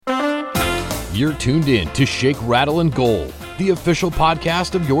You're tuned in to Shake, Rattle, and Goal, the official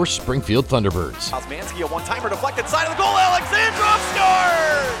podcast of your Springfield Thunderbirds. Osmanski, a one-timer deflected side of the goal. Alexandrov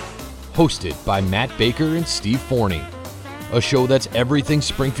scores! Hosted by Matt Baker and Steve Forney. A show that's everything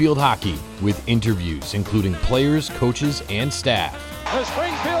Springfield hockey, with interviews including players, coaches, and staff. The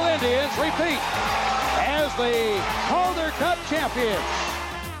Springfield Indians repeat as the Calder Cup champions.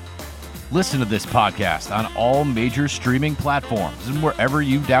 Listen to this podcast on all major streaming platforms and wherever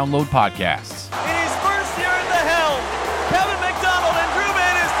you download podcasts. In his first year at the helm, Kevin McDonald and Drew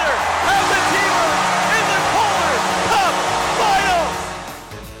Bannister have the Teamers in the Calder Cup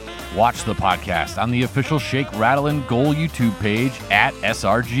Finals. Watch the podcast on the official Shake, Rattle, and Goal YouTube page at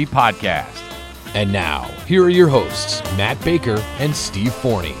SRG Podcast. And now, here are your hosts, Matt Baker and Steve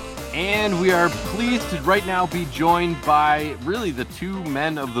Forney. And we are pleased to right now be joined by really the two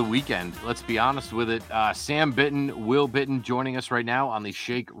men of the weekend. Let's be honest with it. Sam Bitten, Will Bitten joining us right now on the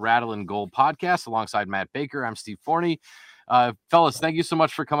Shake, Rattle, and Goal podcast alongside Matt Baker. I'm Steve Forney. Fellas, thank you so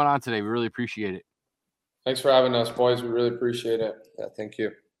much for coming on today. We really appreciate it. Thanks for having us, boys. We really appreciate it. Yeah, thank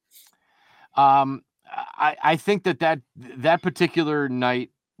you. I think that particular night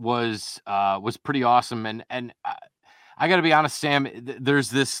was pretty awesome. And I got to be honest, Sam,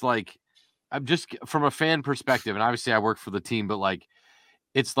 there's this, like, I'm just from a fan perspective, and obviously I work for the team, but like,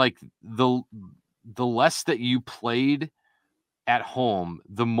 it's like the less that you played at home,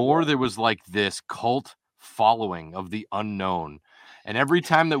 the more there was like this cult following of the unknown. And every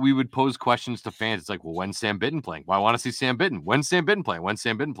time that we would pose questions to fans, it's like, well, when's Sam Bitten playing? Well, I want to see Sam Bitten. When's Sam Bitten playing? When's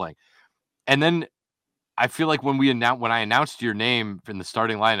Sam Bitten playing? And then I feel like when I announced your name in the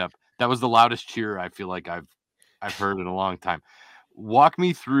starting lineup, that was the loudest cheer I feel like I've heard in a long time. Walk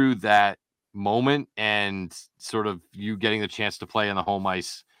me through that moment and sort of you getting the chance to play on the home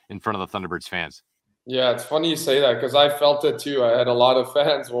ice in front of the Thunderbirds fans. Yeah, it's funny you say that because I felt it too. I had a lot of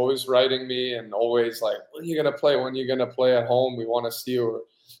fans always writing me and always like, when are you going to play? When are you going to play at home? We want to see you.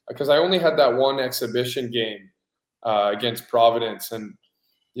 Because I only had that one exhibition game against Providence. And,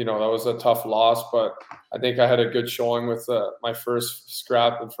 you know, that was a tough loss. But I think I had a good showing with my first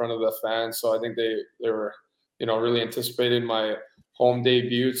scrap in front of the fans. So I think they were, you know, really anticipated my home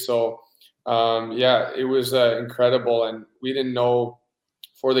debut. So, yeah, it was incredible. And we didn't know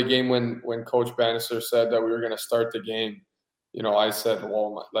for the game when Coach Bannister said that we were going to start the game, you know, I said,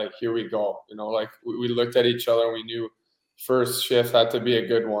 well, like, here we go. You know, like we looked at each other and we knew first shift had to be a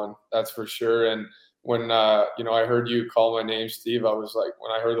good one. That's for sure. And when, you know, I heard you call my name, Steve, I was like,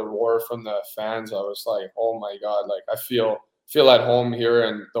 when I heard the roar from the fans, I was like, oh my God, like I feel at home here.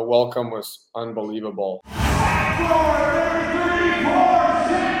 And the welcome was unbelievable.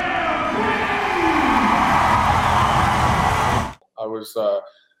 I was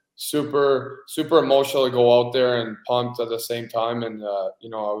super emotional to go out there and pumped at the same time. And, you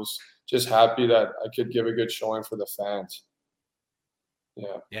know, I was just happy that I could give a good showing for the fans.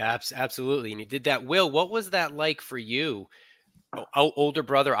 Yeah, absolutely. And you did that. Will, what was that like for you? Older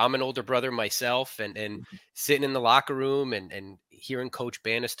brother, I'm an older brother myself, and sitting in the locker room and hearing Coach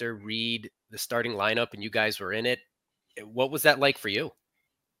Bannister read the starting lineup and you guys were in it. What was that like for you?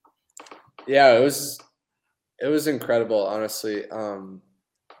 Yeah, it was incredible, honestly.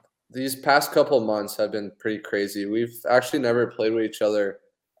 These past couple of months have been pretty crazy. We've actually never played with each other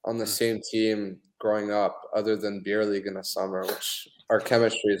on the same team growing up other than beer league in the summer, which our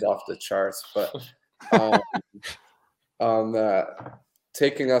chemistry is off the charts. But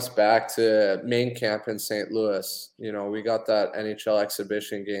taking us back to main camp in St. Louis, you know, we got that NHL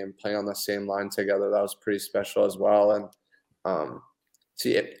exhibition game playing on the same line together. That was pretty special as well. And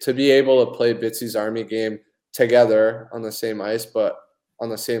to be able to play Bitsy's Army game together on the same ice, but on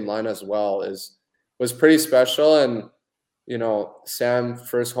the same line as well was pretty special. And, you know, Sam,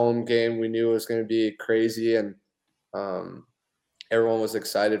 first home game, we knew it was going to be crazy and everyone was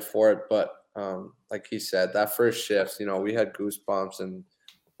excited for it. But like he said, that first shift, you know, we had goosebumps and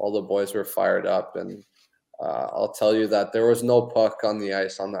all the boys were fired up. And I'll tell you that there was no puck on the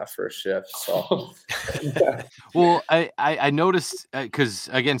ice on that first shift. So, yeah. Well, I noticed because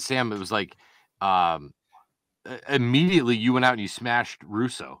again, Sam, it was like immediately you went out and you smashed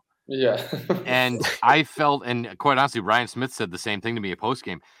Russo. Yeah. And I felt, and quite honestly, Ryan Smith said the same thing to me at post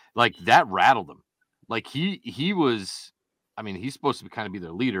game. Like that rattled him. Like he was. I mean, he's supposed to kind of be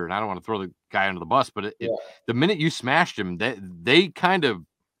their leader, and I don't want to throw the guy under the bus, but the minute you smashed him, they kind of,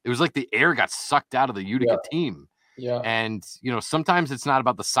 it was like the air got sucked out of the Utica team. Yeah. And, you know, sometimes it's not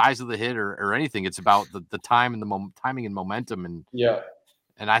about the size of the hit or anything. It's about the time and the timing and momentum. And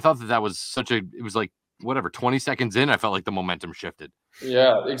and I thought that was it was like, whatever, 20 seconds in, I felt like the momentum shifted.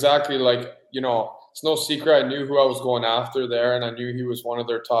 Yeah, exactly. Like, you know, it's no secret. I knew who I was going after there, and I knew he was one of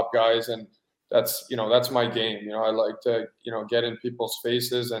their top guys. And that's my game. I like to, get in people's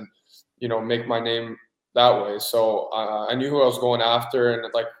faces and, make my name that way. So I knew who I was going after.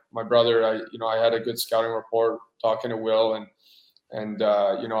 And like my brother, I had a good scouting report talking to Will and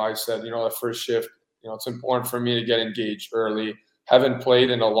I said, the first shift, it's important for me to get engaged early. Haven't played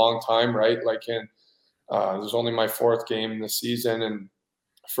in a long time, right? Like this was only my 4th game this season and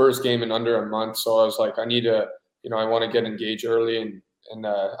first game in under a month. So I was like, I need to, I want to get engaged early. And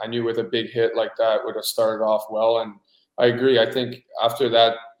I knew with a big hit like that would have started off well. And I agree. I think after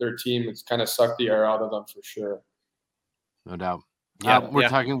that, their team, it's kind of sucked the air out of them for sure. No doubt. Yeah, we're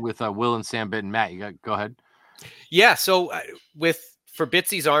talking with Will and Sam Bitten. Matt, go ahead. Yeah. So for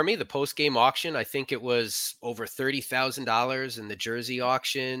Bitsy's Army, the post-game auction, I think it was over $30,000 in the jersey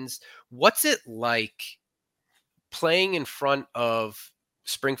auctions. What's it like playing in front of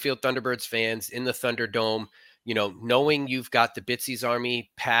Springfield Thunderbirds fans in the Thunderdome, knowing you've got the Bitsy's Army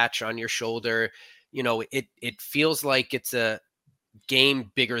patch on your shoulder? It feels like it's a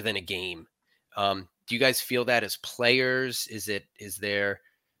game bigger than a game. Do you guys feel that as players? Is there,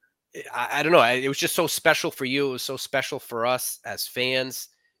 I don't know. It was just so special for you. It was so special for us as fans.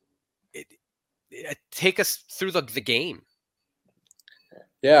 Take us through the game.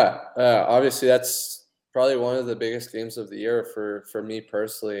 Yeah. Obviously that's probably one of the biggest games of the year for me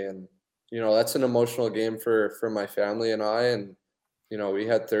personally. And, that's an emotional game for my family and I, and, we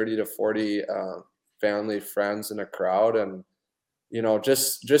had 30 to 40 family, friends in a crowd, and,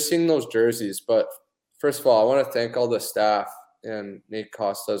 just seeing those jerseys. But first of all, I want to thank all the staff and Nate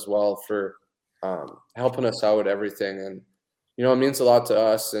Costa as well for helping us out with everything. And, it means a lot to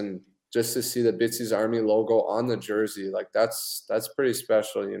us. And just to see the Bitsy's Army logo on the jersey, like that's pretty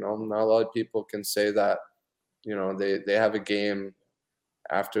special. Not a lot of people can say that, they have a game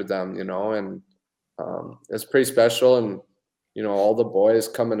after them, and it's pretty special. And, all the boys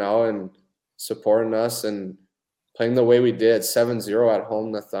coming out and supporting us and playing the way we did, 7-0 at home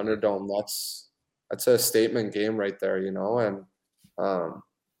in the Thunderdome. That's a statement game right there, and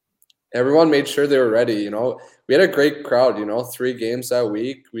everyone made sure they were ready. We had a great crowd, 3 games that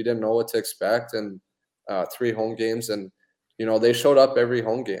week. We didn't know what to expect, and 3 home games, and, they showed up every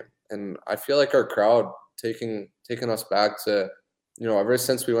home game. And I feel like our crowd taking us back to, ever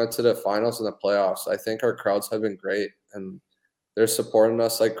since we went to the finals and the playoffs, I think our crowds have been great, and they're supporting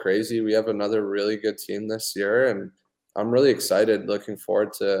us like crazy. We have another really good team this year, and I'm really excited, looking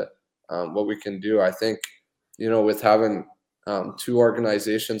forward to what we can do. I think, with having 2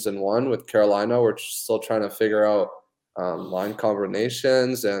 organizations in one with Carolina, we're still trying to figure out line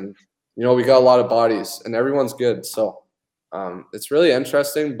combinations, and, we got a lot of bodies and everyone's good. So it's really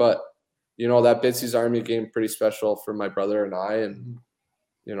interesting, but, that Bitsy's Army game, pretty special for my brother and I, and,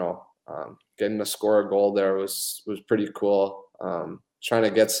 getting to score a goal there was pretty cool. Trying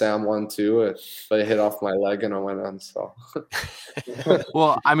to get Sam one too, but it hit off my leg and I went on. So,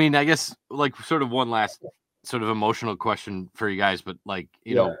 well, I mean, I guess like sort of one last sort of emotional question for you guys, but like,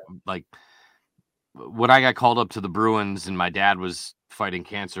 like when I got called up to the Bruins and my dad was fighting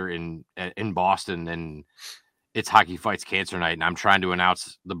cancer in Boston, and it's Hockey Fights Cancer Night, and I'm trying to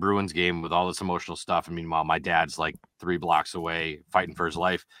announce the Bruins game with all this emotional stuff. And meanwhile, my dad's like 3 blocks away fighting for his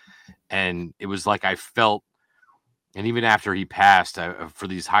life. And it was like I felt, and even after he passed, for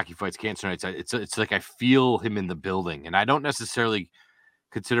these Hockey Fights Cancer Nights, it's like I feel him in the building. And I don't necessarily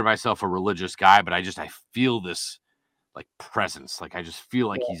consider myself a religious guy, but I feel this like presence. Like I just feel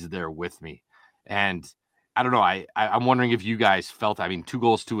like he's there with me. And I don't know. I'm wondering if you guys felt, 2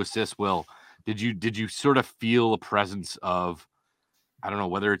 goals, 2 assists, Will. Did you sort of feel a presence of, I don't know,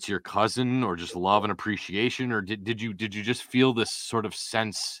 whether it's your cousin or just love and appreciation, or did you just feel this sort of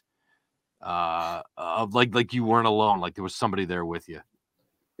sense of like you weren't alone, like there was somebody there with you?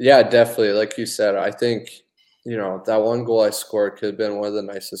 Yeah, definitely. Like you said, I think, that 1 goal I scored could have been one of the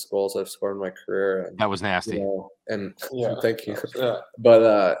nicest goals I've scored in my career. And, that was nasty. And thank you. Yeah.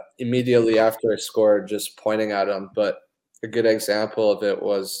 But immediately after I scored, just pointing at him. But a good example of it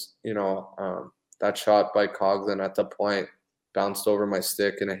was, that shot by Coughlin at the point bounced over my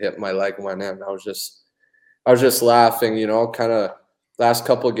stick and it hit my leg and went in. I was just laughing, kind of. Last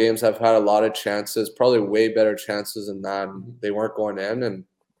couple of games I've had a lot of chances, probably way better chances than that. And they weren't going in, and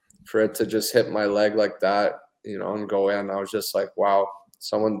for it to just hit my leg like that, and go in, I was just like, wow,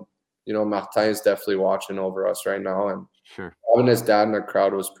 someone, Martin is definitely watching over us right now. And sure, having his dad in the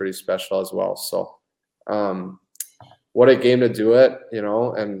crowd was pretty special as well. So what a game to do it,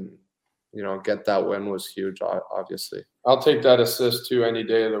 and, get that win was huge, obviously. I'll take that assist too any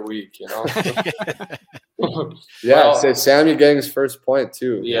day of the week, Yeah, well, Sammy getting his first point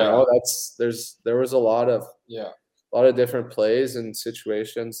too. Yeah, there was a lot of different plays and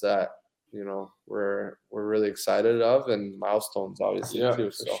situations that you know, we're really excited of, and milestones obviously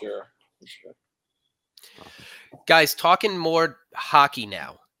too. For sure. Guys, talking more hockey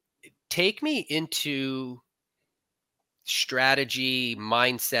now. Take me into strategy,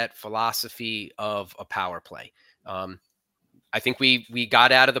 mindset, philosophy of a power play. I think we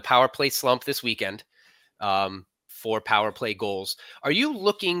got out of the power play slump this weekend. 4 power play goals. Are you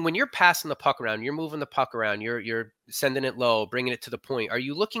looking, when you're passing the puck around, you're moving the puck around, you're sending it low, bringing it to the point, are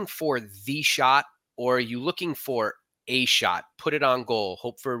you looking for the shot, or are you looking for a shot, put it on goal,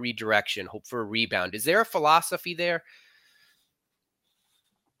 hope for a redirection, hope for a rebound? Is there a philosophy there?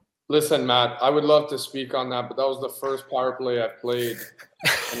 Listen, Matt, I would love to speak on that, but that was the first power play I've played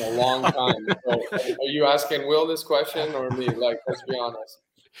in a long time. So, are you asking Will this question or me? Like, let's be honest.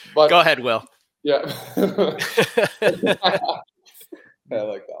 But go ahead, Will. Yeah. I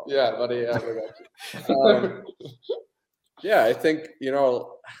like that one. Yeah, buddy. Yeah, I think, you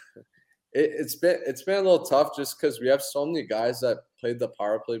know, it's been a little tough just because we have so many guys that played the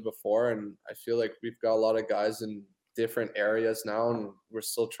power play before, and I feel like we've got a lot of guys in different areas now, and we're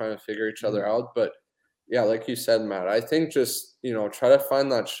still trying to figure each other out. But yeah, like you said, Matt, I think just, you know, try to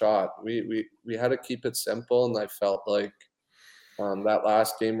find that shot. We had to keep it simple, and I felt like that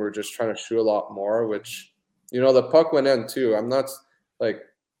last game we were just trying to shoot a lot more, which, you know, the puck went in too. I'm not like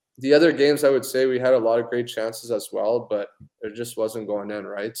the other games, I would say we had a lot of great chances as well, but it just wasn't going in,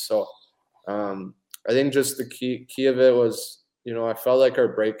 right? So I think just the key of it was, you know, I felt like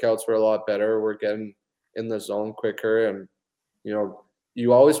our breakouts were a lot better. We're getting in the zone quicker, and, you know,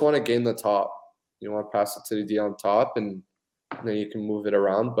 you always want to gain the top. You want to pass it to the D on top, and then you can move it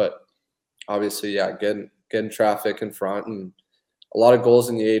around. But obviously, yeah, getting traffic in front, and a lot of goals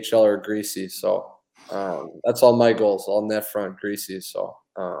in the AHL are greasy. So that's all my goals, all net front greasy. So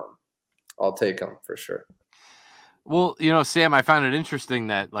I'll take them for sure. Well, you know, Sam, I found it interesting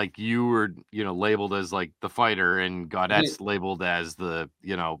that, like, you were, you know, labeled as like the fighter, and Gaudette's labeled as the,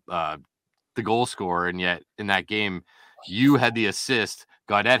 you know, the goal scorer, and yet in that game you had the assist,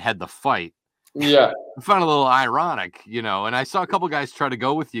 Gaudette had the fight. Yeah, I found it a little ironic, you know, and I saw a couple guys try to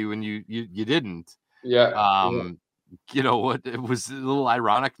go with you, and you didn't. You know what? It was a little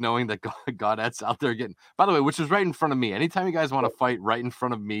ironic knowing that Gaudette's out there getting. By the way, which was right in front of me. Anytime you guys want to fight right in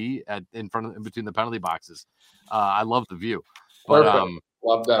front of me, in between the penalty boxes, I love the view. But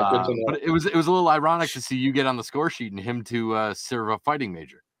love that. Good to know. But it was a little ironic to see you get on the score sheet and him to serve a fighting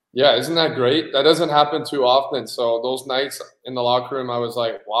major. Yeah, isn't that great? That doesn't happen too often. So those nights in the locker room, I was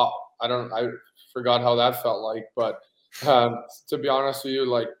like, wow, I forgot how that felt like. But to be honest with you,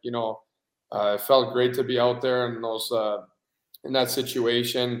 like, you know, it felt great to be out there in those in that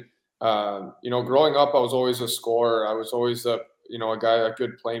situation. You know, growing up, I was always a scorer. I was always a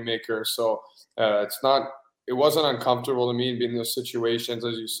good playmaker. So it wasn't uncomfortable to me being in those situations.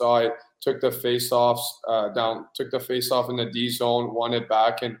 As you saw, I took the face-offs took the face-off in the D zone, won it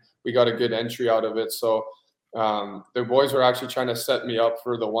back, and we got a good entry out of it. So the boys were actually trying to set me up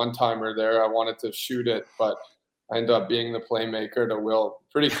for the one-timer there. I wanted to shoot it, but I ended up being the playmaker to Will.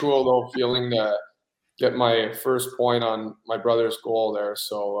 Pretty cool, though, feeling to get my first point on my brother's goal there.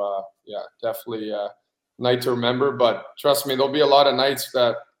 So, yeah, definitely a night to remember. But trust me, there'll be a lot of nights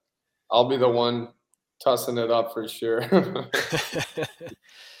that I'll be the one tussing it up for sure.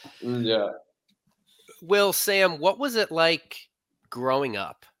 Yeah. Will, Sam, what was it like growing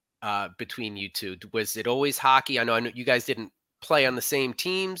up between you two? Was it always hockey? I know you guys didn't play on the same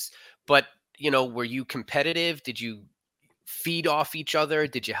teams, but, you know, were you competitive? Did you feed off each other?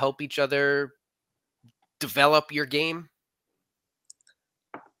 Did you help each other develop your game?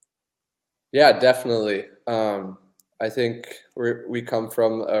 Yeah, definitely. I think we come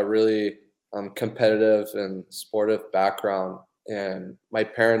from a really competitive and sportive background, and my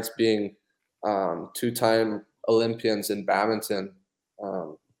parents being 2-time Olympians in badminton.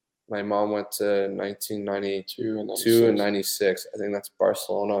 My mom went to 1992 and 96. I think that's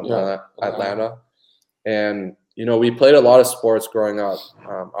Barcelona, Atlanta. And, you know, we played a lot of sports growing up.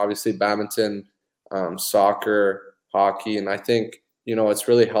 Obviously badminton, soccer, hockey. And I think, you know, it's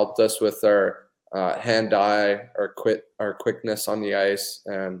really helped us with our hand-eye, our quickness on the ice.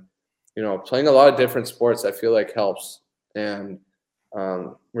 And, you know, playing a lot of different sports, I feel like helps. And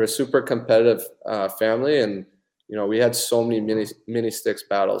we're a super competitive family, and, you know, we had so many mini sticks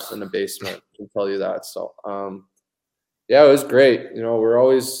battles in the basement. I can tell you that. So yeah, it was great. You know, we're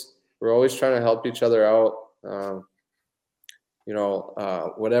always trying to help each other out. You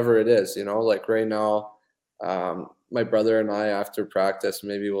know, whatever it is. You know, like right now, my brother and I, after practice,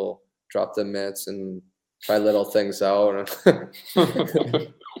 maybe we'll drop the mitts and try little things out.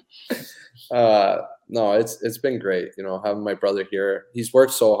 no, it's been great. You know, having my brother here. He's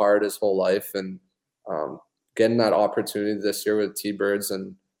worked so hard his whole life, and getting that opportunity this year with T-Birds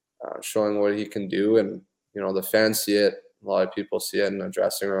and showing what he can do. And, you know, the fans see it. A lot of people see it in the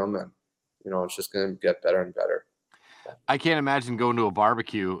dressing room, and, you know, it's just going to get better and better. I can't imagine going to a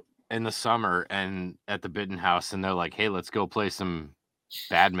barbecue in the summer and at the Bitten house, and they're like, hey, let's go play some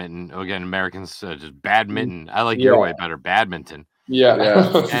badminton. Again, Americans just badminton. I like your way better, badminton.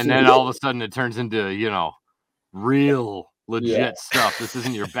 Yeah. And then all of a sudden it turns into, you know, real legit stuff. This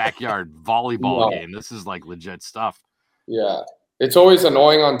isn't your backyard volleyball game. This is like legit stuff. Yeah. It's always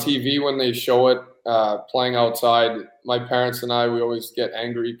annoying on TV when they show it playing outside. My parents and I, we always get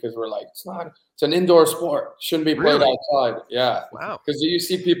angry because we're like, it's an indoor sport. It shouldn't be played outside. Yeah. Wow. Because you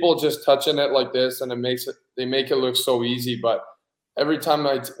see people just touching it like this, and they make it look so easy. But every time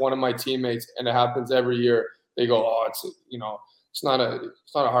one of my teammates, and it happens every year, they go, oh, it's not a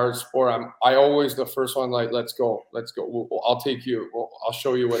hard sport. I always the first one, like, let's go. I'll take you. I'll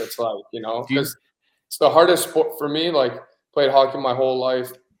show you what it's like, you know, because it's the hardest sport for me. Like, played hockey my whole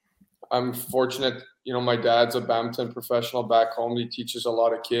life. I'm fortunate, you know, my dad's a badminton professional back home. He teaches a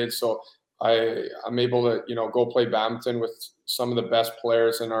lot of kids. So I'm able to, you know, go play badminton with some of the best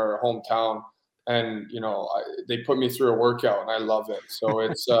players in our hometown. And, you know, they put me through a workout, and I love it. So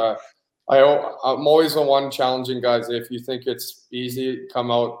it's I'm always the one challenging guys. If you think it's easy,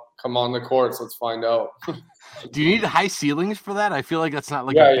 come on the courts. Let's find out. Do you need high ceilings for that? I feel like that's not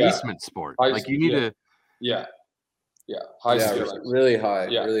like a basement sport. Like you need to. Yeah. High ceilings. Really high.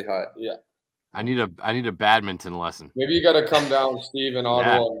 Yeah. Really high. Yeah. I need a badminton lesson. Maybe you got to come down, Steve, in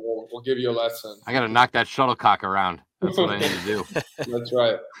Ottawa, and we'll give you a lesson. I got to knock that shuttlecock around. That's what I need to do. That's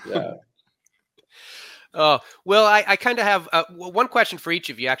right. Yeah. Well, I kind of have one question for each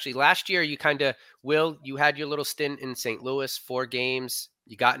of you. Actually, last year you you had your little stint in St. Louis, 4 games.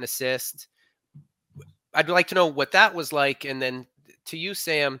 You got an assist. I'd like to know what that was like. And then to you,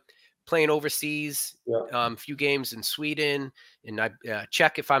 Sam, playing overseas, a few games in Sweden and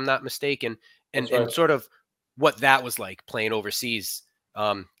Czech, if I'm not mistaken, and sort of what that was like playing overseas.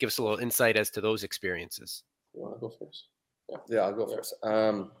 Give us a little insight as to those experiences. You want to go first? Yeah, I'll go first.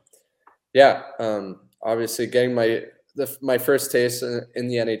 Obviously getting my first taste in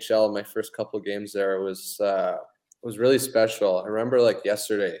the NHL, my first couple of games there was really special. I remember like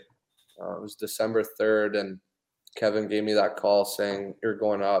yesterday, it was December 3rd, and Kevin gave me that call saying, you're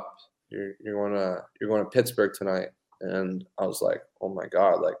going up, you're going to Pittsburgh tonight. And I was like, oh my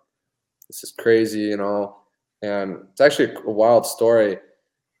God, like, this is crazy, you know? And it's actually a wild story.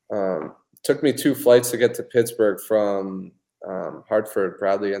 It took me 2 flights to get to Pittsburgh from Hartford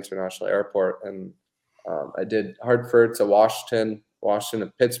Bradley International Airport, and I did Hartford to Washington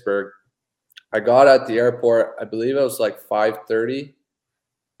to Pittsburgh. I got at the airport, I believe it was like 5:30,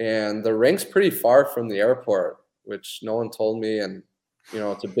 and the rink's pretty far from the airport, which no one told me. And, you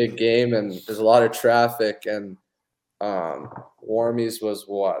know, it's a big game and there's a lot of traffic, and Warmies was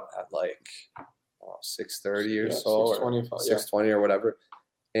at like 6:30 or so, 6:20 or whatever.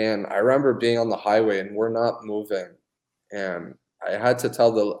 And I remember being on the highway and we're not moving. And I had to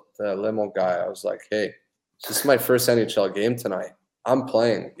tell the limo guy, I was like, hey, this is my first NHL game tonight. I'm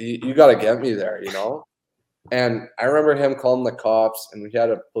playing. You got to get me there, you know? And I remember him calling the cops, and we had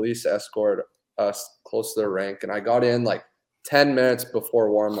a police escort us close to the rink. And I got in like 10 minutes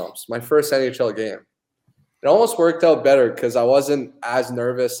before warm-ups. My first NHL game. It almost worked out better because I wasn't as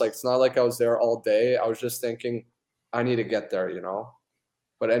nervous. Like, it's not like I was there all day. I was just thinking, I need to get there, you know?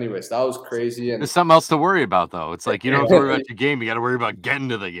 But anyways, that was crazy. And there's something else to worry about, though. It's like you don't have to worry about your game. You got to worry about getting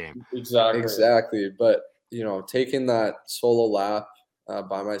to the game. Exactly. But, you know, taking that solo lap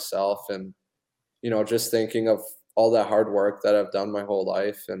by myself and, you know, just thinking of all that hard work that I've done my whole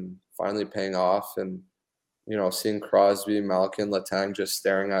life and finally paying off, and, you know, seeing Crosby, Malkin, Letang just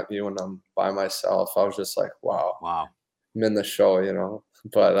staring at me when I'm by myself. I was just like, wow, I'm in the show, you know.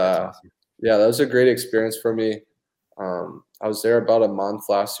 But, awesome. Yeah, that was a great experience for me. I was there about a month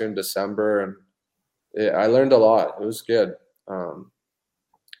last year in December, and I learned a lot. It was good.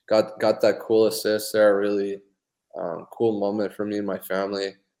 Got that cool assist there, really cool moment for me and my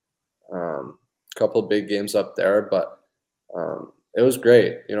family. Couple big games up there, but it was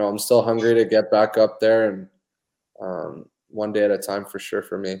great. You know, I'm still hungry to get back up there, and one day at a time for sure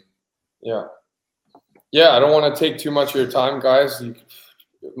for me. Yeah. I don't want to take too much of your time, guys.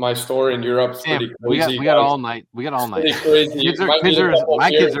 My story in Europe's pretty crazy. We got all night. Pretty crazy. My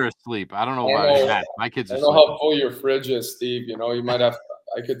kids are asleep. I don't know why. My kids are. I don't know how full your fridge is, Steve. You know, you might have.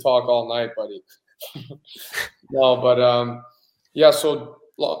 I could talk all night, buddy. No, but yeah. So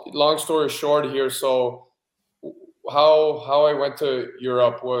long story short here. So how I went to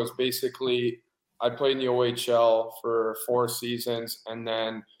Europe was basically I played in the OHL for 4 seasons, and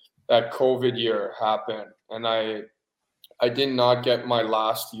then that COVID year happened, and I did not get my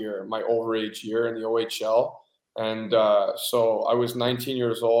last year, my overage year in the OHL. And so I was 19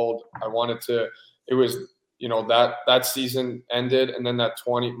 years old. I wanted to, it was, that season ended, and then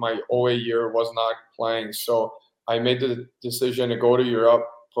my OA year was not playing. So I made the decision to go to Europe,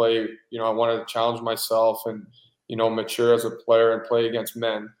 play, I wanted to challenge myself and, mature as a player and play against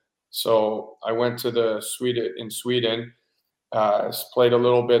men. So I went to Sweden, played a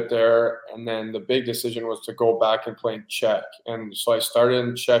little bit there, and then the big decision was to go back and play in Czech. And so I started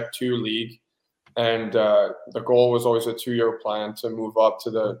in Czech 2 league, and the goal was always a 2-year plan to move up to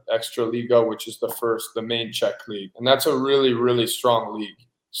the Extra Liga, which is the main Czech league, and that's a really, really strong league.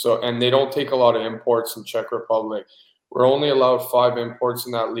 So, and they don't take a lot of imports in Czech Republic. We're only allowed 5 imports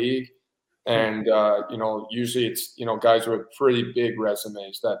in that league. And, usually it's, guys with pretty big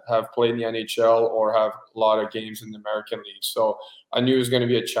resumes that have played in the NHL or have a lot of games in the American League. So I knew it was going to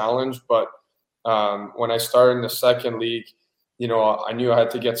be a challenge. But when I started in the second league, I knew I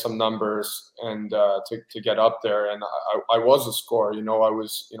had to get some numbers and to get up there. And I was a scorer.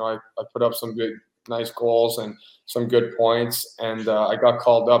 I put up some good, nice goals and some good points. And I got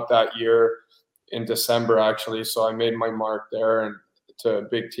called up that year in December, actually. So I made my mark there, and to a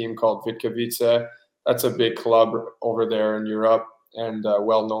big team called Vitkovice. That's a big club over there in Europe, and a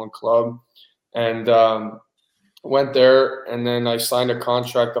well-known club. And went there, and then I signed a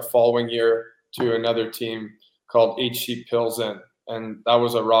contract the following year to another team called HC Pilsen, and that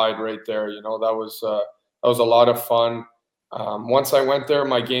was a ride right there. That was a lot of fun. Once I went there,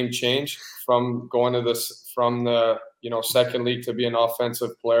 my game changed from going to the second league to be an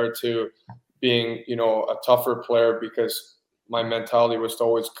offensive player to being a tougher player, because my mentality was to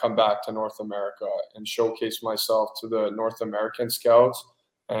always come back to North America and showcase myself to the North American scouts,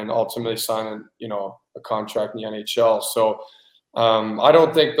 and ultimately sign a contract in the NHL. So I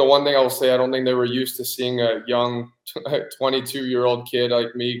don't think, the one thing I will say, I don't think they were used to seeing a young 22-year-old kid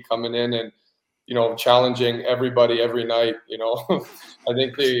like me coming in and, challenging everybody every night. I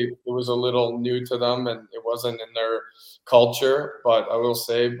think it was a little new to them, and it wasn't in their culture, but I will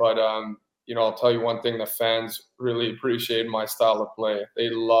say, I'll tell you one thing, the fans really appreciated my style of play. They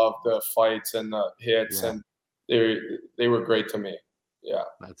loved the fights and the hits, and they were great to me. Yeah.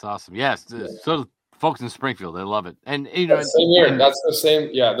 That's awesome. Yes. So folks in Springfield, they love it. And, same here. That's the same.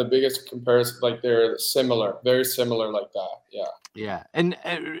 Yeah. The biggest comparison, like they're similar, very similar like that. Yeah. Yeah. And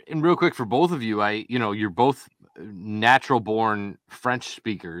real quick for both of you, you're both natural born French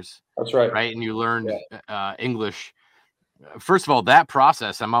speakers. That's right. Right. And you learned English. First of all, that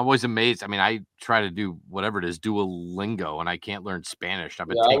process, I'm always amazed. I mean, I try to do whatever it is, Duolingo, and I can't learn Spanish. I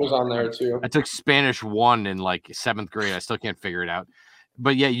was on there too. I took Spanish 1 in like 7th grade. I still can't figure it out.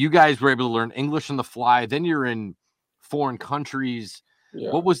 But yeah, you guys were able to learn English on the fly. Then you're in foreign countries.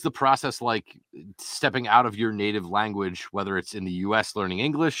 Yeah. What was the process like stepping out of your native language, whether it's in the US learning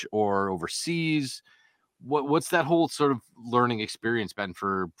English or overseas? What's that whole sort of learning experience been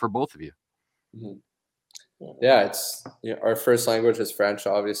for both of you? Mm-hmm. Yeah, it's our first language is French,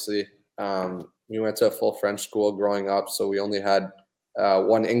 obviously. We went to a full French school growing up, so we only had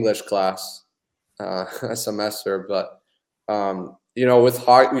 1 English class a semester. But with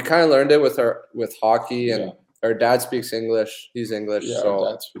hockey, we kind of learned it with hockey, and our dad speaks English. He's English,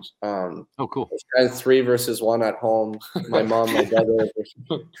 so dad speaks. Oh, cool. It's kind of 3 versus 1 at home. My mom, my brother,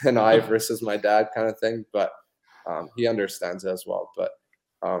 and I versus my dad, kind of thing. But he understands it as well. But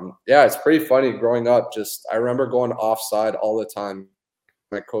it's pretty funny growing up. I remember going offside all the time.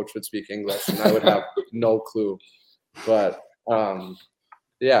 My coach would speak English, and I would have no clue. But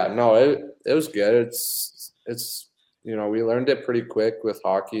it was good. It's we learned it pretty quick with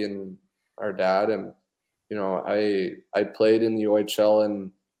hockey and our dad. And I played in the OHL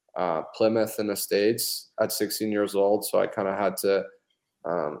in Plymouth in the States at 16 years old, so I kind of had to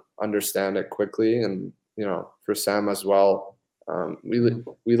understand it quickly. And for Sam as well.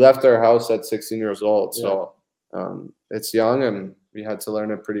 We left our house at 16 years old, so it's young, and we had to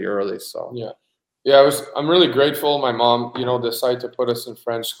learn it pretty early. So I'm really grateful my mom decided to put us in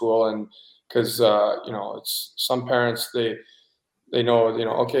French school, and because it's some parents they know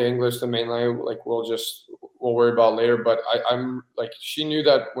okay, English the main language, like we'll worry about later. But I'm like, she knew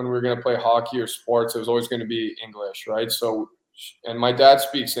that when we were going to play hockey or sports, it was always going to be English, right? So, and my dad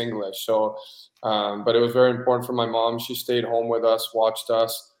speaks English, so. But it was very important for my mom. She stayed home with us, watched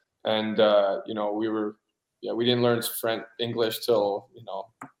us, and we didn't learn French English till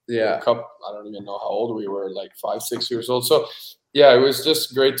Yeah. I don't even know how old we were, like 5, 6 years old. So yeah, it was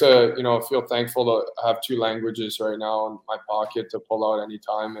just great to, feel thankful to have 2 languages right now in my pocket to pull out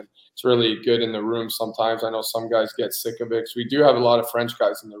anytime. And it's really good in the room sometimes. I know some guys get sick of it, because we do have a lot of French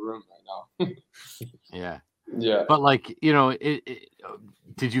guys in the room right now. Yeah. Yeah. But like,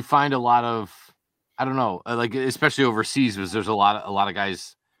 did you find a lot of, I don't know, like especially overseas, there's a lot of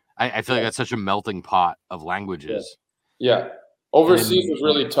guys. I feel like that's such a melting pot of languages. Yeah. Overseas was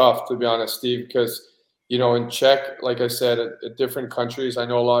really tough, to be honest, Steve, because, in Czech, like I said, at different countries, I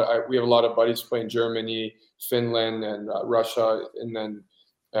know we have a lot of buddies playing Germany, Finland, and Russia. And then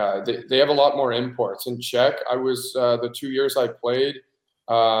they have a lot more imports. In Czech, I was, the 2 years I played,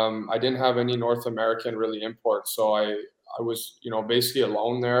 I didn't have any North American really imports. So I was, basically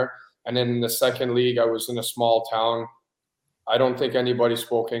alone there. And then in the second league, I was in a small town. I don't think anybody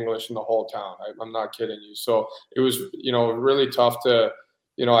spoke English in the whole town. I'm not kidding you. So it was, really tough to,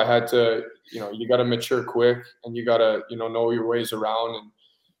 I had to, you got to mature quick, and you got to, know your ways around and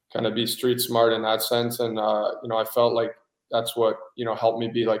kind of be street smart in that sense. And, I felt like that's what, helped me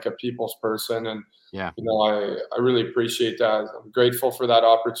be like a people's person. And, yeah, I really appreciate that. I'm grateful for that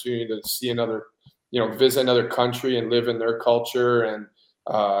opportunity to see another, visit another country and live in their culture. And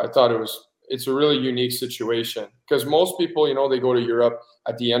I thought it's a really unique situation, because most people, they go to Europe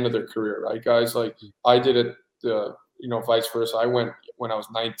at the end of their career, right, guys? Like I did it, vice versa. I went when I was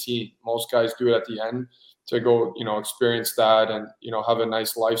 19. Most guys do it at the end to go, experience that and, have a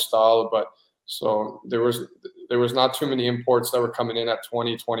nice lifestyle. But so there was not too many imports that were coming in at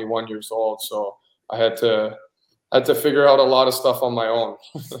 20, 21 years old. So I had to figure out a lot of stuff on my own.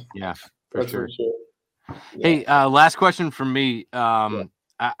 Yeah, for sure. Yeah. Hey, last question from me.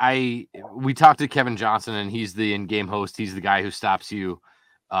 We talked to Kevin Johnson, and he's the in-game host. He's the guy who stops you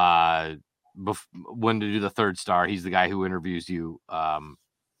when to do the third star. He's the guy who interviews you on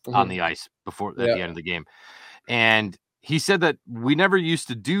the ice at the end of the game. And he said that we never used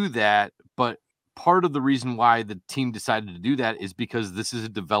to do that, but part of the reason why the team decided to do that is because this is a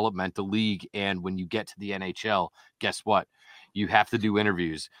developmental league. And when you get to the NHL, guess what? You have to do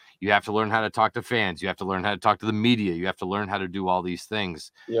interviews. You have to learn how to talk to fans. You have to learn how to talk to the media. You have to learn how to do all these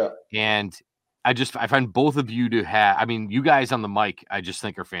things. Yeah. And I find both of you to have, I mean, you guys on the mic, I just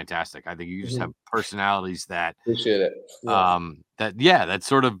think are fantastic. I think you just have personalities that appreciate it. Yeah. That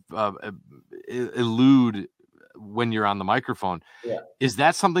sort of elude when you're on the microphone. Yeah. Is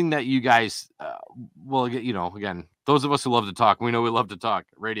that something that you guys, again, those of us who love to talk, we know we love to talk,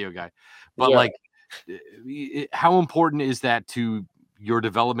 radio guy, but how important is that to your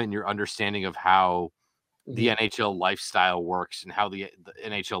development and your understanding of how the NHL lifestyle works and how the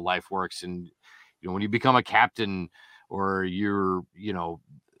NHL life works? And, when you become a captain or you're,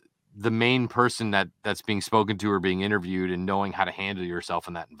 the main person that's being spoken to or being interviewed, and knowing how to handle yourself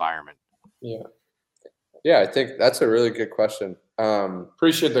in that environment. Yeah. Yeah, I think that's a really good question.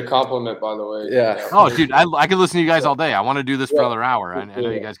 Appreciate the compliment, by the way. Yeah. Oh, dude, I could listen to you guys all day. I want to do this for another hour. I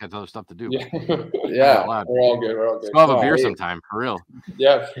know you guys got other stuff to do. Yeah. Yeah. We're all good. Let's go have a beer sometime, for real.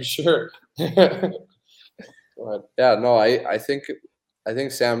 Yeah, for sure. Go ahead. Yeah, no, I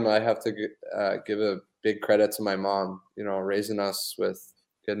think Sam and I have to give a big credit to my mom, raising us with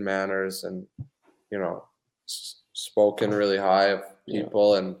good manners and, spoken really high of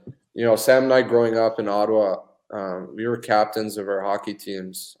people. And, Sam and I growing up in Ottawa, we were captains of our hockey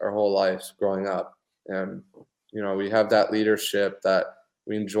teams our whole lives growing up. And, we have that leadership that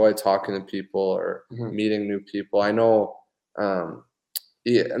we enjoy talking to people or meeting new people. I know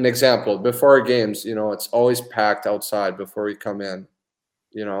an example, before our games, it's always packed outside before we come in,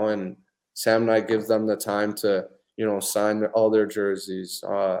 and Sam and I give them the time to, sign all their jerseys,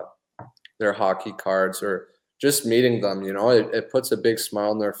 their hockey cards, or just meeting them, it puts a big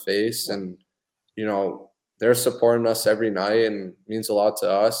smile on their face. And, they're supporting us every night and means a lot to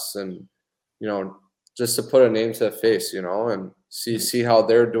us. And, just to put a name to the face, and see how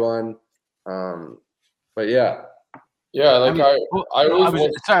they're doing. But yeah. Yeah, like I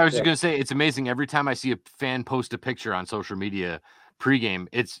was just gonna say, it's amazing. Every time I see a fan post a picture on social media pregame,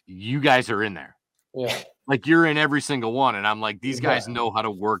 it's you guys are in there. Yeah, like you're in every single one, and I'm like, these guys know how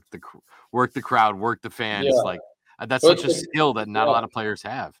to work the crowd, work the fans. Yeah. Like that's such a skill that not a lot of players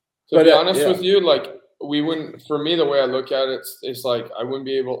have. To be honest with you, like we wouldn't. For me, the way I look at it, it's like I wouldn't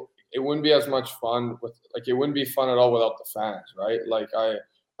be able. It wouldn't be as much fun it wouldn't be fun at all without the fans, right? Like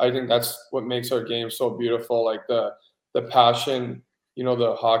I think that's what makes our game so beautiful. Like the passion,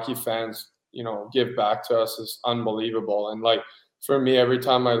 the hockey fans, give back to us is unbelievable. And like for me, every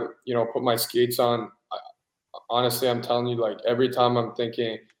time I, put my skates on, honestly, I'm telling you, like every time I'm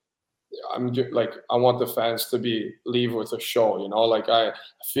thinking, I want the fans to leave with a show, like I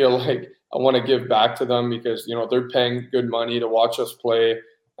feel like I want to give back to them because, they're paying good money to watch us play,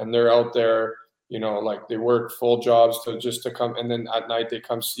 and they're out there, like they work full jobs to come, and then at night they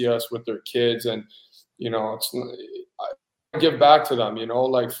come see us with their kids, and, I give back to them,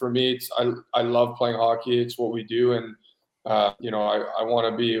 like for me, I love playing hockey. It's what we do. And, I want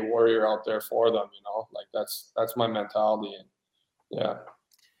to be a warrior out there for them, like that's my mentality. And yeah.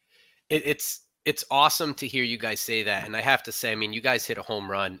 It's awesome to hear you guys say that. And I have to say, I mean, you guys hit a home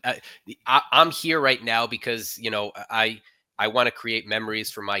run. I'm here right now because, I want to create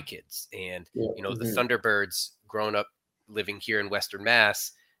memories for my kids. And, the Thunderbirds growing up living here in Western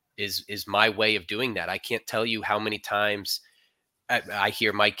Mass is my way of doing that. I can't tell you how many times I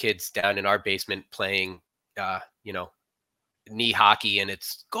hear my kids down in our basement playing, knee hockey, and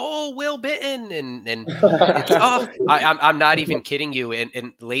it's "Goal, Will Bitten," and it's I'm not even kidding you.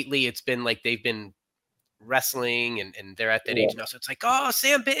 And lately it's been like they've been wrestling, and they're at that age now, so it's like, oh,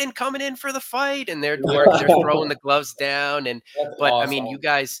 Sam Bitten coming in for the fight, and they're throwing the gloves down. And but awesome. I mean, you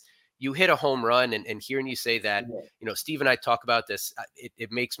guys, you hit a home run, and hearing you say that, Steve and I talk about this,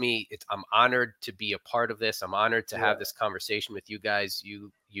 it makes me, I'm honored to be a part of this. I'm honored to have this conversation with you guys.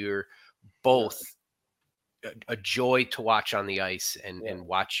 You're both a joy to watch on the ice and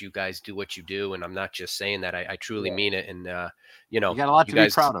watch you guys do what you do. And I'm not just saying that, I truly mean it. And, you got a lot to be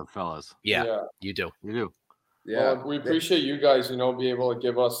proud of, fellas. Yeah, you do. You do. Yeah. Well, we appreciate you guys, be able to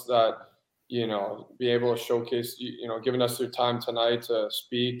give us that, be able to showcase, giving us your time tonight to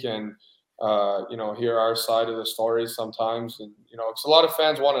speak and, hear our side of the story sometimes. And, because a lot of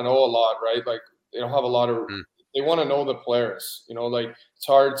fans want to know a lot, right? Like they don't have a lot of, they want to know the players, like it's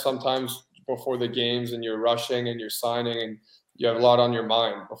hard sometimes before the games and you're rushing and you're signing and you have a lot on your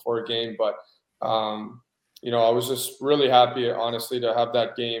mind before a game. But, I was just really happy, honestly, to have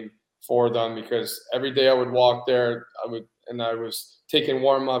that game for them, because every day I would walk there, I was taking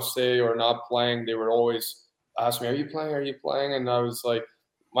warm-ups, say, or not playing. They would always ask me, are you playing? Are you playing? And I was like,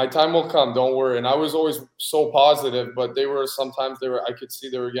 my time will come, don't worry. And I was always so positive, but I could see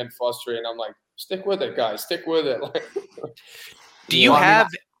they were getting frustrated. And I'm like, stick with it, guys, stick with it. Do you have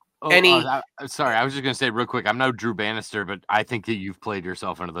sorry, I was just going to say real quick, I'm no Drew Bannister, but I think that you've played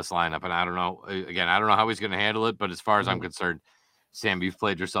yourself into this lineup, and I don't know how he's going to handle it, but as far as I'm concerned, Sam, you've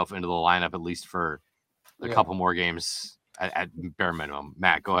played yourself into the lineup at least for a couple more games at bare minimum.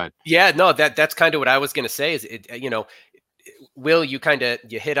 Matt, go ahead. Yeah, no, that's kind of what I was going to say is, Will, you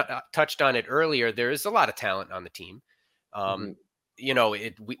touched on it earlier. There is a lot of talent on the team.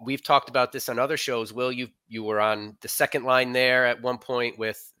 We've talked about this on other shows. Will, you were on the second line there at one point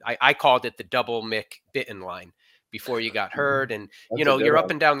with, I called it the double Mick Bitten line before you got hurt. And, you're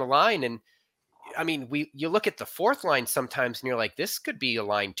up and down the line. And I mean, you look at the fourth line sometimes and you're like, this could be a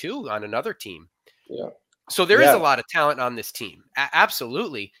line too on another team. Yeah. So there is a lot of talent on this team.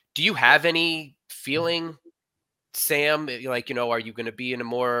 Absolutely. Do you have any feeling, Sam, like, are you going to be in a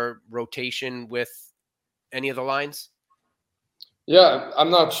more rotation with any of the lines? Yeah, I'm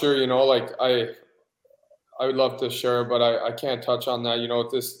not sure, I would love to share, but I can't touch on that.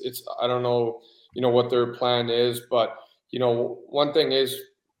 I don't know, what their plan is, but, one thing is,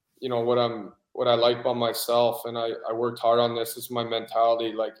 what I like about myself, and I worked hard on this, is my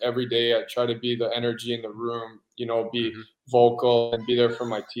mentality. Like every day I try to be the energy in the room, be vocal and be there for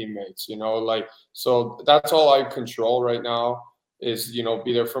my teammates, so that's all I control right now is,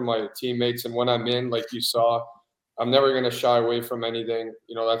 be there for my teammates. And when I'm in, like you saw, I'm never going to shy away from anything.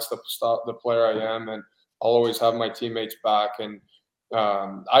 That's the player I am, and I'll always have my teammates back. And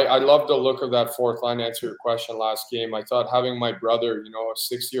I love the look of that fourth line. To answer your question, last game, I thought having my brother,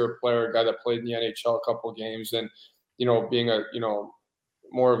 a 6-year player, a guy that played in the NHL a couple of games, and being a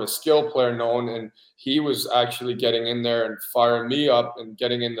more of a skill player known, and he was actually getting in there and firing me up and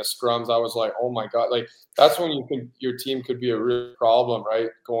getting in the scrums. I was like, oh my God, like that's when you think your team could be a real problem, right?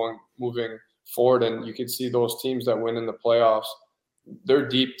 Moving forward. And you can see those teams that win in the playoffs, they're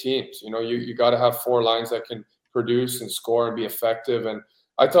deep teams. You got to have four lines that can produce and score and be effective. And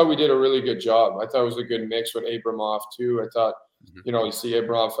I thought we did a really good job. I thought it was a good mix with Abramov too. I thought, you see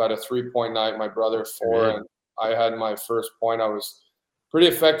Abramov had a 3-point night, my brother 4, and I had my first point. I was pretty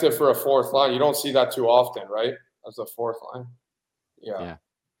effective for a fourth line. You don't see that too often, right? As a fourth line.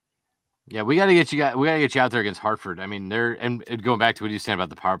 Yeah, we got to get you out there against Hartford. I mean, and going back to what you said about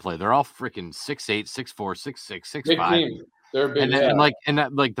the power play, they're all freaking 6'8", 6'4", 6'6", 6'5". They're big. And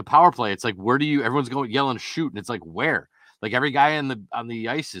like the power play, it's like, where do you? Everyone's going yelling shoot, and it's like, where? Like every guy on the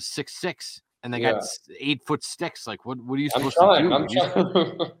ice is 6'6", and they got 8-foot sticks. Like, what are you supposed to do?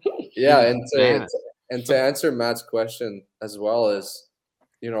 And to answer Matt's question as well is,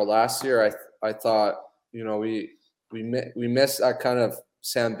 last year I thought, we missed that kind of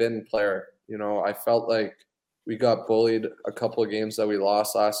Sam Bitten player. I felt like we got bullied a couple of games that we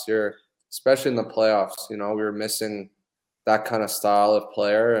lost last year, especially in the playoffs. We were missing that kind of style of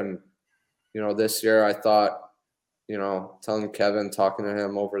player. And, this year I thought, telling Kevin, talking to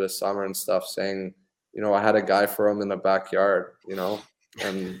him over the summer and stuff, saying, I had a guy for him in the backyard,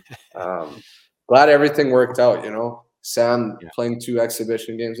 and glad everything worked out, Sam playing 2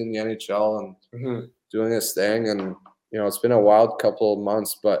 exhibition games in the NHL and doing his thing. And, it's been a wild couple of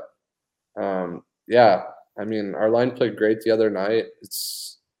months, but I mean, our line played great the other night.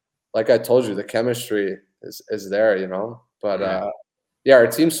 It's like I told you, the chemistry is there, but our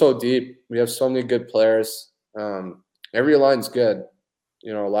team's so deep. We have so many good players. Every line's good.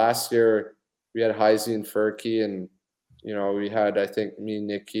 Last year we had Heisey and Furkey, and we had, I think, me,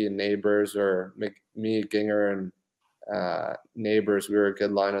 Nicky, and Neighbors, or me, Ginger, and Neighbors. We were a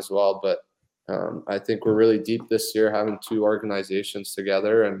good line as well. But I think we're really deep this year, having 2 organizations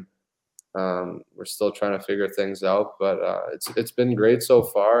together, and we're still trying to figure things out. But it's been great so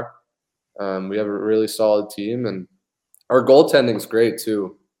far. We have a really solid team, and our goaltending's great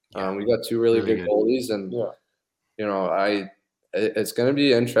too. We got 2 really good goalies, and it's going to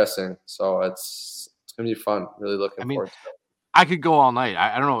be interesting. So it's going to be fun. Really looking forward to it. I could go all night.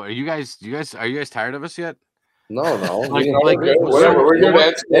 I don't know. Are you guys tired of us yet? No. We're good. We're good. We're good.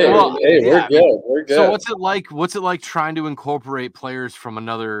 We're good. So what's it like trying to incorporate players from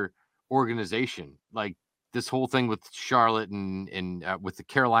another organization? Like this whole thing with Charlotte and with the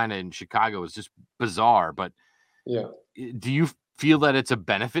Carolina and Chicago is just bizarre. But do you feel that it's a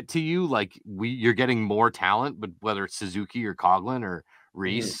benefit to you? Like you're getting more talent, but whether it's Suzuki or Coughlin or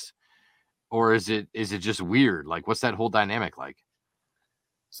Reese, or is it just weird? Like, what's that whole dynamic like?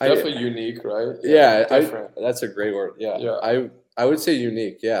 It's definitely unique, right? Yeah, that's a great word. Yeah. I would say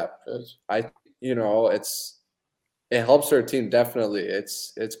unique. Yeah, it helps our team definitely.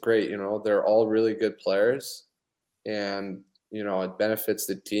 It's great. They're all really good players, and it benefits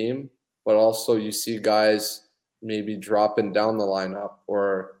the team. But also, you see guys maybe dropping down the lineup,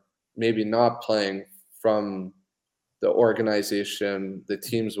 or maybe not playing from the organization the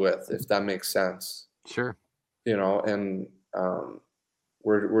team's with, if that makes sense. Sure. And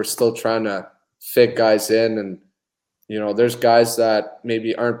we're still trying to fit guys in, and there's guys that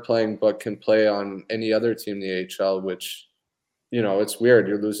maybe aren't playing but can play on any other team in the AHL, which it's weird.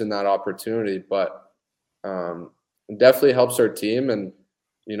 You're losing that opportunity, but it definitely helps our team. And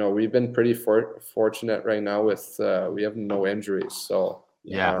we've been pretty fortunate right now with we have no injuries. So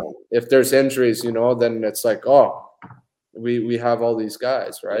if there's injuries, then it's like, oh, we have all these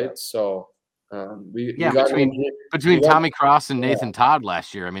guys, right? So we got between Tommy Cross and Nathan Todd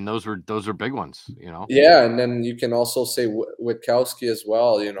last year. I mean, those were big ones, Yeah, and then you can also say Witkowski as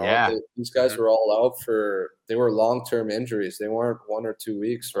well. These guys were all out they were long-term injuries. They weren't 1 or 2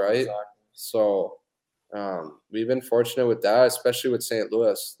 weeks, right? Exactly. So we've been fortunate with that, especially with St.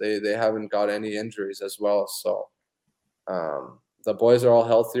 Louis. They haven't got any injuries as well. So the boys are all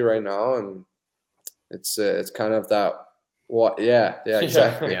healthy right now, and it's kind of that.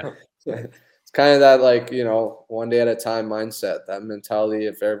 Exactly. It's kind of that, like, one day at a time mindset, that mentality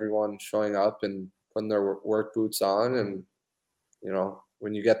of everyone showing up and putting their work boots on, and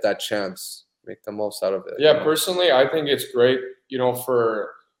when you get that chance, make the most out of it. Personally, I think it's great.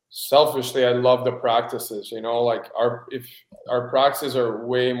 For selfishly, I love the practices. Like our practices are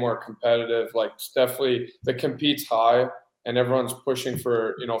way more competitive. Like, it's definitely the compete's high, and everyone's pushing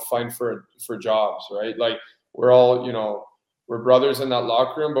for fighting for jobs, right? Like, we're all we're brothers in that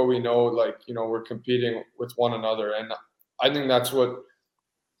locker room, but we know, like, we're competing with one another. And I think that's what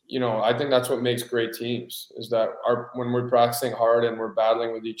makes great teams, is that when we're practicing hard and we're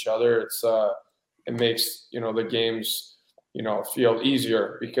battling with each other, it makes the games feel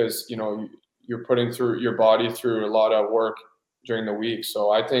easier, because you're putting through your body through a lot of work during the week. So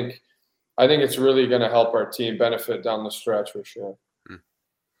I think it's really going to help our team benefit down the stretch for sure.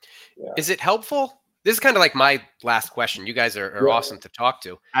 Yeah. Is it helpful? This is kind of like my last question. You guys are awesome to talk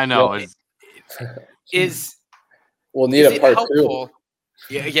to. I know. We'll need a part helpful?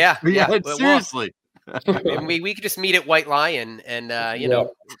 2. Yeah. Seriously. Well, we could just meet at White Lion and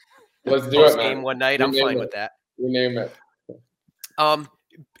let's do it, man. Game one night. I'm fine with that. You name it.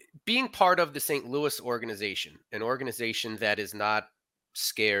 Being part of the St. Louis organization, an organization that is not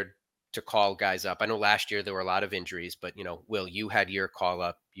scared to call guys up. I know last year there were a lot of injuries, but Will, you had your call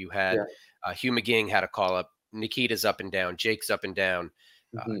up. You had Hugh McGing had a call up. Nikita's up and down. Jake's up and down.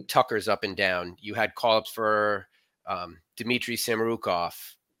 Tucker's up and down. You had call ups for Dmitry Samorukov,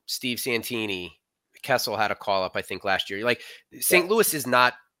 Steve Santini, Kessel had a call up, I think, last year. Like St. Louis is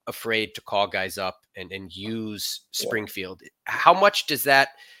not afraid to call guys up and use Springfield. How much is that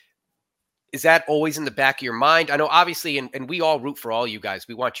always in the back of your mind? I know obviously, and we all root for all you guys.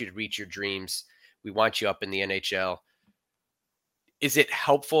 We want you to reach your dreams. We want you up in the NHL. Is it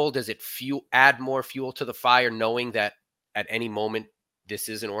helpful? Does it add more fuel to the fire, knowing that at any moment this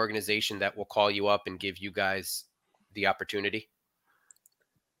is an organization that will call you up and give you guys the opportunity?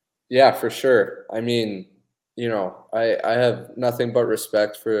 Yeah, for sure. I mean, you know, I have nothing but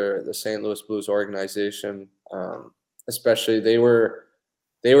respect for the St. Louis Blues organization. Especially they were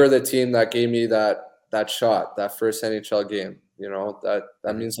the team that gave me that shot, that first NHL game. You know,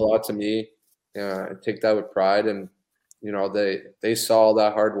 that means a lot to me. I take that with pride, and you know, they saw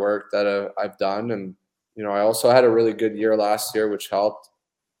that hard work that I've done, and you know, I also had a really good year last year, which helped.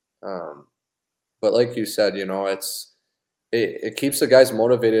 But like you said, you know, it keeps the guys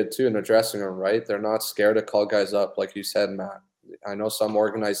motivated too in the dressing room, right? They're not scared to call guys up, like you said, Matt. I know some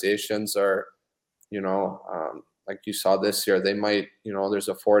organizations are, you know, like you saw this year, they might, you know, there's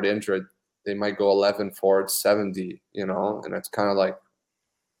a forward injured, they might go 11 forward 70, you know, and it's kind of like,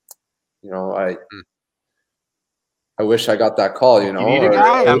 you know, I wish I got that call, you know. You need a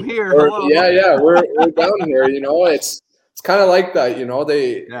guy? I'm here. Hello. Yeah, we're down here, you know. It's kind of like that, you know.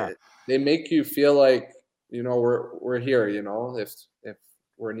 They make you feel like, you know, we're here, you know, if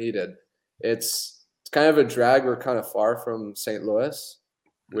we're needed. It's kind of a drag. We're kind of far from St. Louis,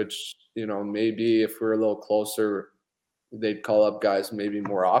 which, you know, maybe if we're a little closer, they'd call up guys maybe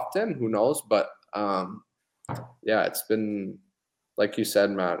more often. Who knows? But yeah, it's been like you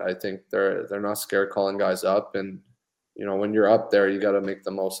said, Matt. I think they're not scared calling guys up, and you know, when you're up there, you got to make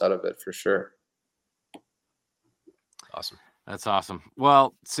the most out of it for sure. Awesome. That's awesome.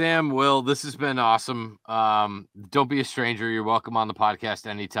 Well, Sam, Will, this has been awesome. Don't be a stranger. You're welcome on the podcast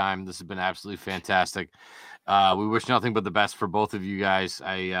anytime. This has been absolutely fantastic. We wish nothing but the best for both of you guys.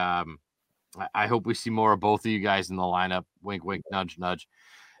 I hope we see more of both of you guys in the lineup. Wink, wink, nudge, nudge.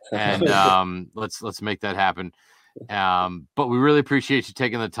 And let's make that happen. But we really appreciate you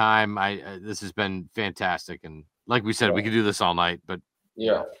taking the time. This has been fantastic. And like we said, we could do this all night, but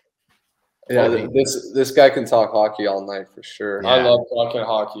yeah, this guy can talk hockey all night for sure. Yeah. I love talking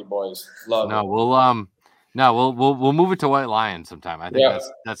hockey, boys. Love it. We'll move it to White Lion sometime. I think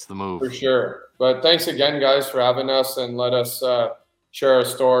that's the move for sure. But thanks again, guys, for having us and let us share our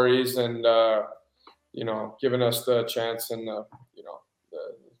stories and you know, giving us the chance and you know,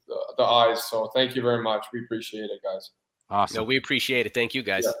 the eyes. So thank you very much. We appreciate it, guys. Awesome. No, we appreciate it. Thank you,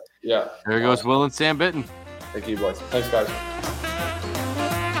 guys. Yeah. There goes Will and Sam Bitten. Thank you, boys. Thanks, guys.